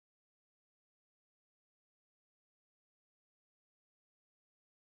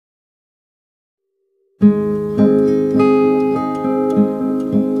Hi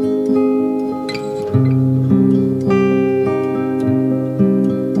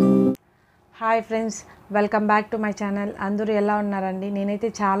friends, welcome back to my channel. అందరూ ఎలా ఉన్నారండి? నేనైతే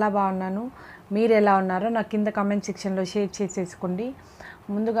చాలా బాగున్నాను. మీరు ఎలా ఉన్నారో నాకు కింద కామెంట్ సెక్షన్లో షేర్ చేసేసుకోండి.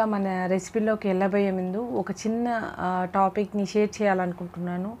 ముందుగా మన రెసిపీలోకి వెళ్ళబోయే ముందు ఒక చిన్న టాపిక్ని షేర్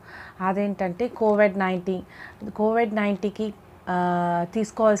చేయాలనుకుంటున్నాను. అదేంటంటే కోవిడ్-19కి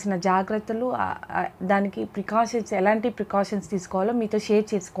తీసుకోవాల్సిన జాగ్రత్తలు, దానికి ఎలాంటి ప్రికాషన్స్ తీసుకోవాలో మీతో షేర్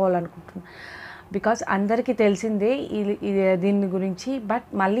చేసుకోవాలనుకుంటున్నాను. బికాస్ అందరికీ తెలిసిందే దీని గురించి. బట్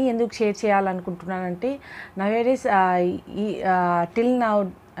మళ్ళీ ఎందుకు షేర్ చేయాలనుకుంటున్నానంటే నవేడేస్ టిల్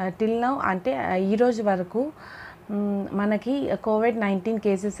నౌ అంటే ఈరోజు వరకు మనకి కోవిడ్-19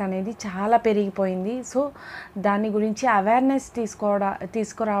 కేసెస్ అనేది చాలా పెరిగిపోయింది. సో దాని గురించి అవేర్నెస్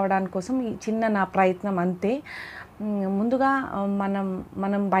తీసుకురావడానికి కోసం ఈ చిన్న నా ప్రయత్నం అంతే. ముందుగా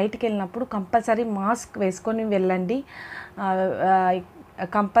మనం బయటికి వెళ్ళినప్పుడు కంపల్సరీ మాస్క్ వేసుకొని వెళ్ళండి.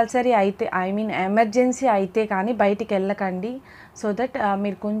 కంపల్సరీ అయితే ఎమర్జెన్సీ అయితే కానీ బయటికి వెళ్ళకండి. సో దట్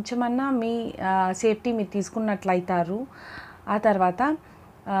మీరు కొంచెమన్నా మీ సేఫ్టీ మీరు తీసుకున్నట్లయితారు. ఆ తర్వాత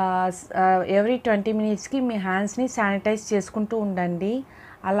ఎవ్రీ 20 మినిట్స్కి మీ హ్యాండ్స్ని శానిటైజ్ చేసుకుంటూ ఉండండి.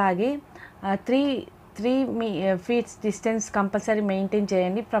 అలాగే 3 ఫీట్స్ డిస్టెన్స్ కంపల్సరీ మెయింటైన్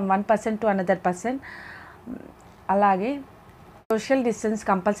చేయండి from 1 person to another person. అలాగే సోషల్ డిస్టెన్స్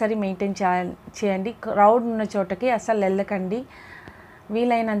కంపల్సరీ మెయింటైన్ చేయండి. క్రౌడ్ ఉన్న చోటకి అసలు వెళ్ళకండి.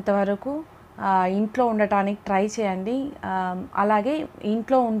 వీలైనంత వరకు ఇంట్లో ఉండటానికి ట్రై చేయండి. అలాగే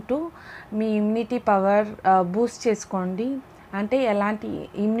ఇంట్లో ఉంటూ మీ ఇమ్యూనిటీ పవర్ బూస్ట్ చేసుకోండి. అంటే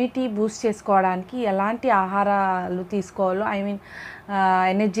ఇమ్యూనిటీ బూస్ట్ చేసుకోవడానికి ఎలాంటి ఆహారాలు తీసుకోవాలో,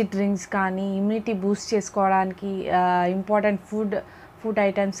 ఎనర్జీ డ్రింక్స్ కానీ, ఇమ్యూనిటీ బూస్ట్ చేసుకోవడానికి ఇంపార్టెంట్ ఫుడ్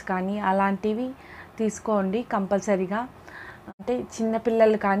ఐటమ్స్ కానీ అలాంటివి తీసుకోండి కంపల్సరీగా. అంటే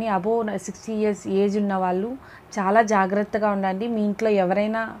చిన్నపిల్లలు కానీ అబోవ్ 60 years ఏజ్ ఉన్న వాళ్ళు చాలా జాగ్రత్తగా ఉండండి. మీ ఇంట్లో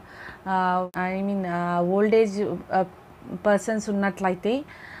ఎవరైనా ఓల్డ్ ఏజ్ పర్సన్స్ ఉన్నట్లయితే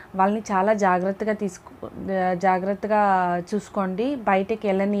వాళ్ళని చాలా జాగ్రత్తగా చూసుకోండి. బయటకి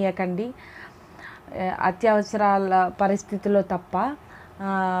వెళ్ళనీయకండి. అత్యవసరాల పరిస్థితుల్లో తప్ప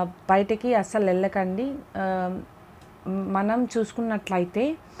బయటకి అస్సలు వెళ్ళకండి. మనం చూసుకున్నట్లయితే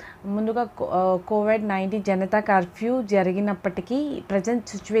ముందుగా కోవిడ్-19 జనతా కర్ఫ్యూ జరిగినప్పటికీ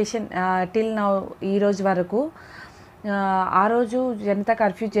ప్రజెంట్ సిచ్యువేషన్ టిల్ నౌ ఈరోజు వరకు, ఆ రోజు జనతా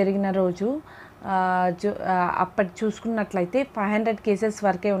కర్ఫ్యూ జరిగిన రోజు అప్పటి చూసుకున్నట్లయితే 500 కేసెస్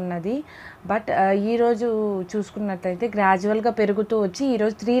వరకే ఉన్నది. బట్ ఈరోజు చూసుకున్నట్లయితే గ్రాడ్యువల్గా పెరుగుతూ వచ్చి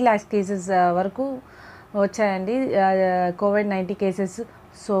ఈరోజు 3 lakhs కేసెస్ వరకు వచ్చాయండి కోవిడ్-19 కేసెస్.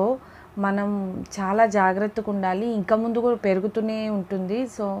 సో మనం చాలా జాగ్రత్తగా ఉండాలి. ఇంకా ముందు కూడా పెరుగుతూనే ఉంటుంది.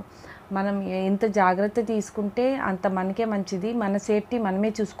 సో మనం ఎంత జాగ్రత్త తీసుకుంటే అంత మనకే మంచిది. మన సేఫ్టీ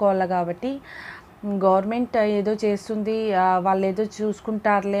మనమే చూసుకోవాలి. కాబట్టి గవర్నమెంట్ ఏదో చేస్తుంది, వాళ్ళు ఏదో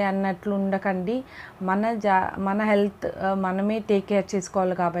చూసుకుంటారులే అన్నట్లు ఉండకండి. మన హెల్త్ మనమే టేక్ కేర్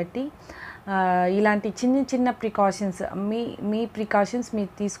చేసుకోవాలి. కాబట్టి ఇలాంటి చిన్న ప్రికాషన్స్ మీ ప్రికాషన్స్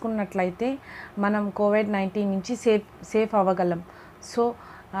మీరు తీసుకున్నట్లయితే మనం కోవిడ్-19 నుంచి సేఫ్ అవ్వగలం. సో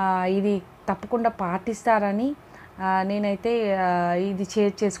ఇది తప్పకుండా పాటిస్తారని నేనైతే ఇది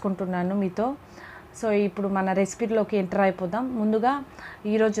షేర్ చేసుకుంటున్నాను మీతో. సో ఇప్పుడు మన రెసిపీలోకి ఎంటర్ అయిపోదాం. ముందుగా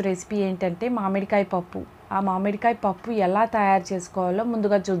ఈరోజు రెసిపీ ఏంటంటే మామిడికాయ పప్పు. ఆ మామిడికాయ పప్పు ఎలా తయారు చేసుకోవాలో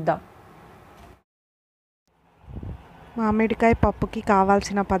ముందుగా చూద్దాం. మామిడికాయ పప్పుకి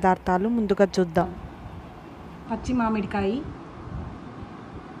కావాల్సిన పదార్థాలు ముందుగా చూద్దాం. పచ్చి మామిడికాయ,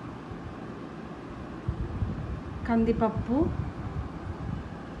 కందిపప్పు,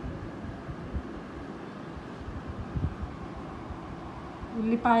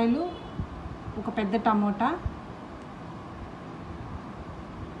 ఉల్లిపాయలు, ఒక పెద్ద టమోటా,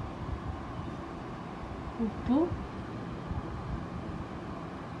 ఉప్పు,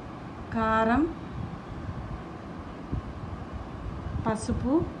 కారం,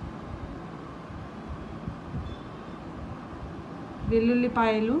 పసుపు,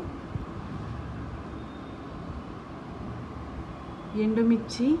 వెల్లుల్లిపాయలు,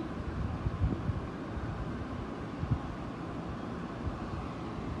 ఎండుమిర్చి,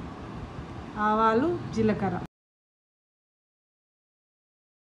 ఆవాలు, జీలకర్ర.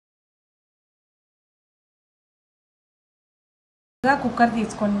 కుక్కర్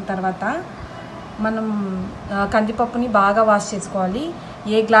తీసుకున్న తర్వాత మనం కందిపప్పుని బాగా వాష్ చేసుకోవాలి.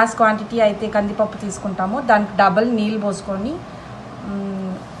 ఏ గ్లాస్ క్వాంటిటీ అయితే కందిపప్పు తీసుకుంటామో దానికి డబల్ నీళ్ళు పోసుకొని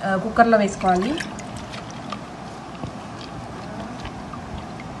కుక్కర్లో వేసుకోవాలి.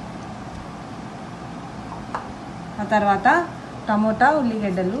 ఆ తర్వాత టమోటా,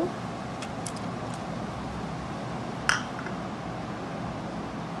 ఉల్లిగడ్డలు,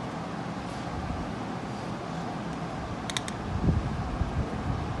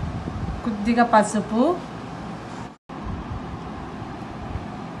 కొద్దిగా పసుపు,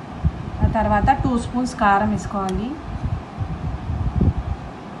 ఆ తర్వాత 2 స్పూన్స్ కారం వేసుకోవాలి.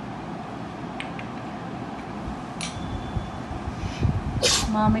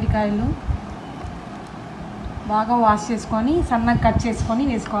 మామిడికాయలు బాగా వాష్ చేసుకొని సన్నగా కట్ చేసుకొని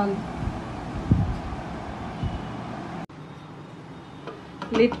వేసుకోవాలి.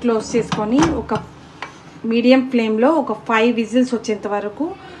 లిడ్ క్లోజ్ చేసుకొని ఒక మీడియం ఫ్లేమ్లో ఒక 5 విజిల్స్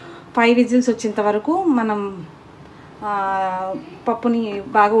వచ్చేంత వరకు మనం పప్పుని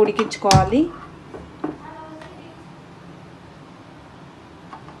బాగా ఉడికించుకోవాలి.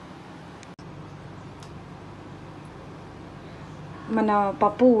 మన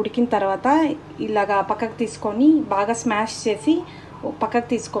పప్పు ఉడికిన తర్వాత ఇలాగా పక్కకు తీసుకొని బాగా స్మాష్ చేసి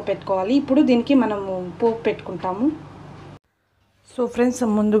పక్కకు పెట్టుకోవాలి. ఇప్పుడు దీనికి మనము పోపు పెట్టుకుంటాము. సో ఫ్రెండ్స్,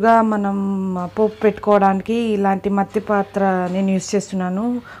 ముందుగా మనం పోపు పెట్టుకోవడానికి ఇలాంటి మట్టి పాత్ర నేను యూస్ చేస్తున్నాను.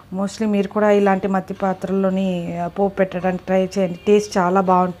 మోస్ట్లీ మీరు కూడా ఇలాంటి మట్టి పాత్రలోని పోపు పెట్టడానికి ట్రై చేయండి. టేస్ట్ చాలా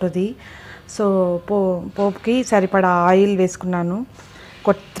బాగుంటుంది. సో పోపుకి సరిపడా ఆయిల్ వేసుకున్నాను.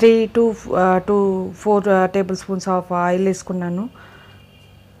 3 to 4 table spoons of oil వేసుకున్నాను.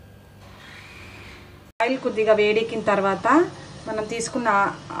 ఆయిల్ కొద్దిగా వేడెక్కిన తర్వాత మనం తీసుకున్న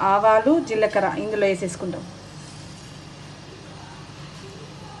ఆవాలు, జీలకర్ర ఇందులో వేసేసుకుంటాం.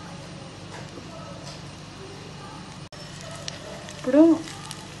 ఇప్పుడు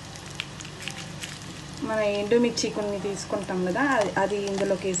మన ఎండుమిర్చి కొన్ని తీసుకుంటాం కదా, అది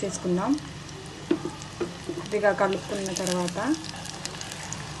ఇందులోకి వేసేసుకుందాం. కొద్దిగా కలుపుకున్న తర్వాత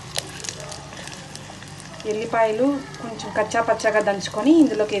ఎల్లిపాయలు కొంచెం కచ్చా పచ్చగా దంచుకొని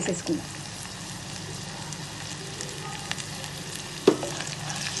ఇందులోకి వేసేసుకుందాం.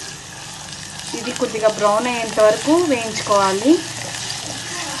 ఇది కొద్దిగా బ్రౌన్ అయ్యేంత వరకు వేయించుకోవాలి.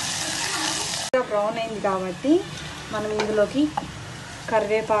 బ్రౌన్ అయింది కాబట్టి మనం ఇందులోకి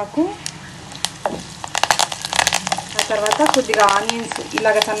కరివేపాకు, ఆ తర్వాత కొద్దిగా ఆనియన్స్,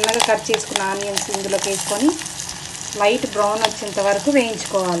 ఇలాగ సన్నగా కట్ చేసుకున్న ఆనియన్స్ ఇందులోకి వేసుకొని లైట్ బ్రౌన్ వచ్చేంత వరకు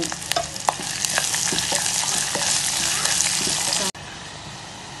వేయించుకోవాలి.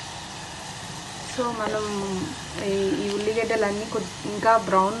 సో మనం ఈ ఉల్లిగడ్డలన్నీ ఇంకా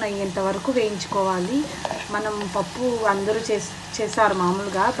బ్రౌన్ అయ్యేంత వరకు వేయించుకోవాలి. మనం పప్పు అందరూ చేస్తారు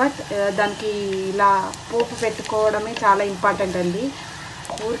మామూలుగా, బట్ దానికి ఇలా పోపు పెట్టుకోవడమే చాలా ఇంపార్టెంట్ అండి.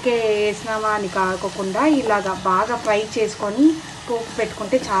 ఊరికే వేసినామా అని కాకోకుండా ఇలాగా బాగా ఫ్రై చేసుకొని పోపు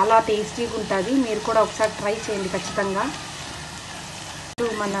పెట్టుకుంటే చాలా టేస్టీగా ఉంటుంది. మీరు కూడా ఒకసారి ట్రై చేయండి ఖచ్చితంగా.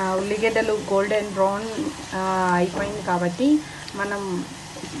 మన ఉల్లిగడ్డలు గోల్డెన్ బ్రౌన్ అయిపోయింది కాబట్టి మనం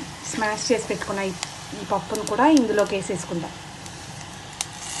స్మాష్ చేసి పెట్టుకున్న ఈ పప్పును కూడా ఇందులోకి వేసేసుకుందాం.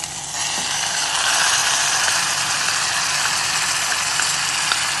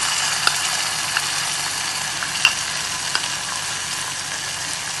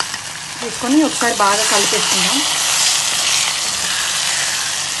 వేసుకొని ఒకసారి బాగా కలిపేసుకుందాం.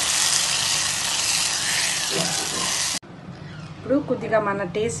 ఇప్పుడు కొద్దిగా మన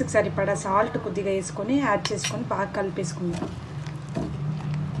టేస్ట్కి సరిపడా సాల్ట్ కొద్దిగా వేసుకొని యాడ్ చేసుకొని బాగా కలిపేసుకుందాం.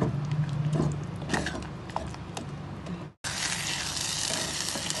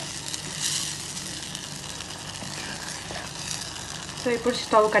 సో ఇప్పుడు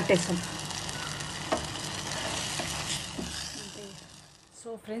స్టవ్ కట్టేస్తాం. సో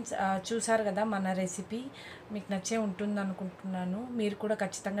ఫ్రెండ్స్, చూసారు కదా మన రెసిపీ. మీకు నచ్చే ఉంటుంది అనుకుంటున్నాను. మీరు కూడా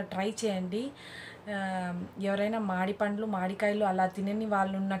ఖచ్చితంగా ట్రై చేయండి. ఎవరైనా మామిడికాయలు అలా తినని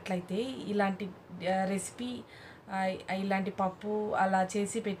వాళ్ళు ఉన్నట్లయితే ఇలాంటి రెసిపీ, ఇలాంటి పప్పు అలా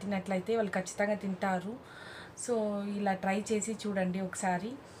చేసి పెట్టినట్లయితే వాళ్ళు ఖచ్చితంగా తింటారు. సో ఇలా ట్రై చేసి చూడండి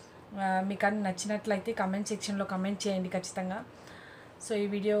ఒకసారి. మీకు అని నచ్చినట్లయితే కమెంట్ సెక్షన్లో కమెంట్ చేయండి ఖచ్చితంగా. సో ఈ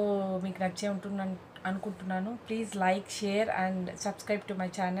వీడియో మీకు నచ్చే ఉంటుందని అనుకుంటున్నాను. Please like, share and subscribe to my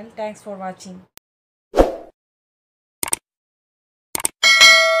channel. Thanks for watching.